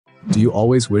Do you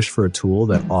always wish for a tool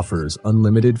that offers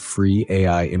unlimited free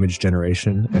AI image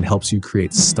generation and helps you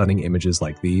create stunning images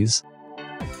like these?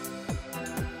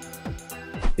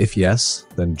 If yes,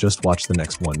 then just watch the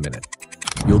next 1 minute.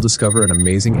 You'll discover an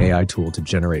amazing AI tool to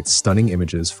generate stunning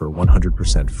images for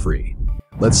 100% free.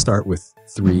 Let's start with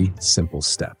 3 simple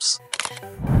steps.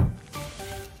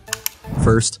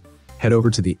 First, head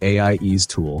over to the AI Aiease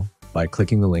tool by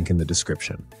clicking the link in the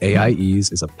description. AI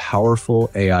Aiease is a powerful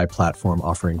AI platform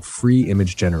offering free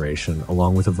image generation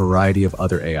along with a variety of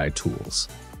other AI tools.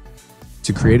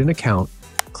 To create an account,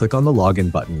 click on the login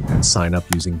button and sign up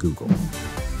using Google.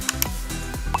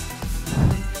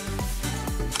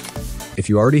 If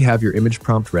you already have your image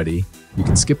prompt ready, you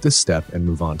can skip this step and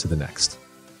move on to the next.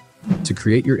 To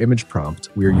create your image prompt,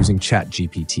 we are using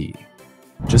ChatGPT.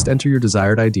 Just enter your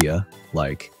desired idea,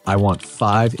 like, I want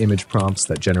 5 image prompts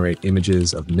that generate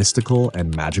images of mystical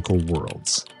and magical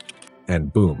worlds.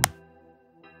 And boom.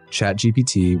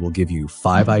 ChatGPT will give you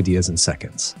 5 ideas in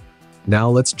seconds. Now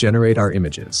let's generate our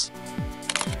images.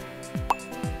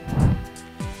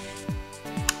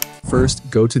 First,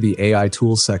 go to the AI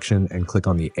Tools section and click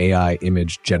on the AI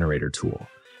Image Generator tool.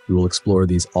 We will explore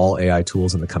these all AI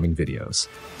tools in the coming videos.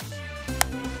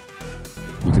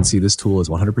 You can see this tool is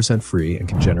 100% free and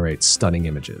can generate stunning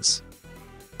images.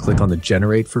 Click on the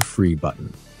Generate for Free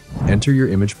button. Enter your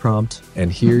image prompt,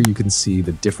 and here you can see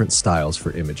the different styles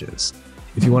for images.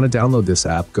 If you want to download this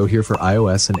app, go here for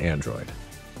iOS and Android.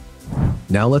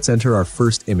 Now let's enter our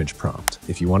first image prompt.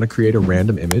 If you want to create a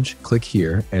random image, click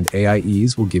here, and AI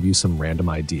Aiease will give you some random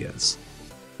ideas.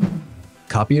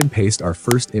 Copy and paste our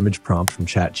first image prompt from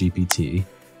ChatGPT.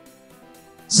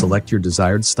 Select your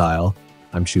desired style.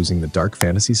 I'm choosing the dark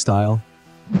fantasy style.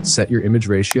 Set your image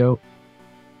ratio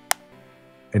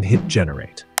and hit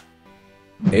generate.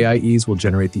 AI Aiease will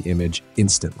generate the image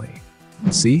instantly.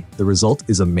 See, the result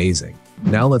is amazing.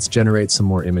 Now let's generate some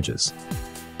more images.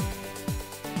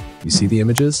 You see the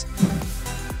images?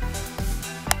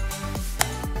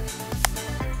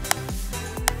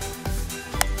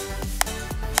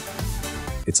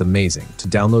 It's amazing. To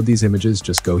download these images,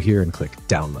 just go here and click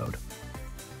download.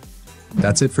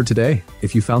 That's it for today.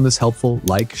 If you found this helpful,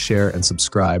 like, share, and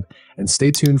subscribe, and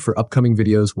stay tuned for upcoming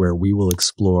videos where we will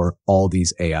explore all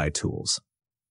these AI tools.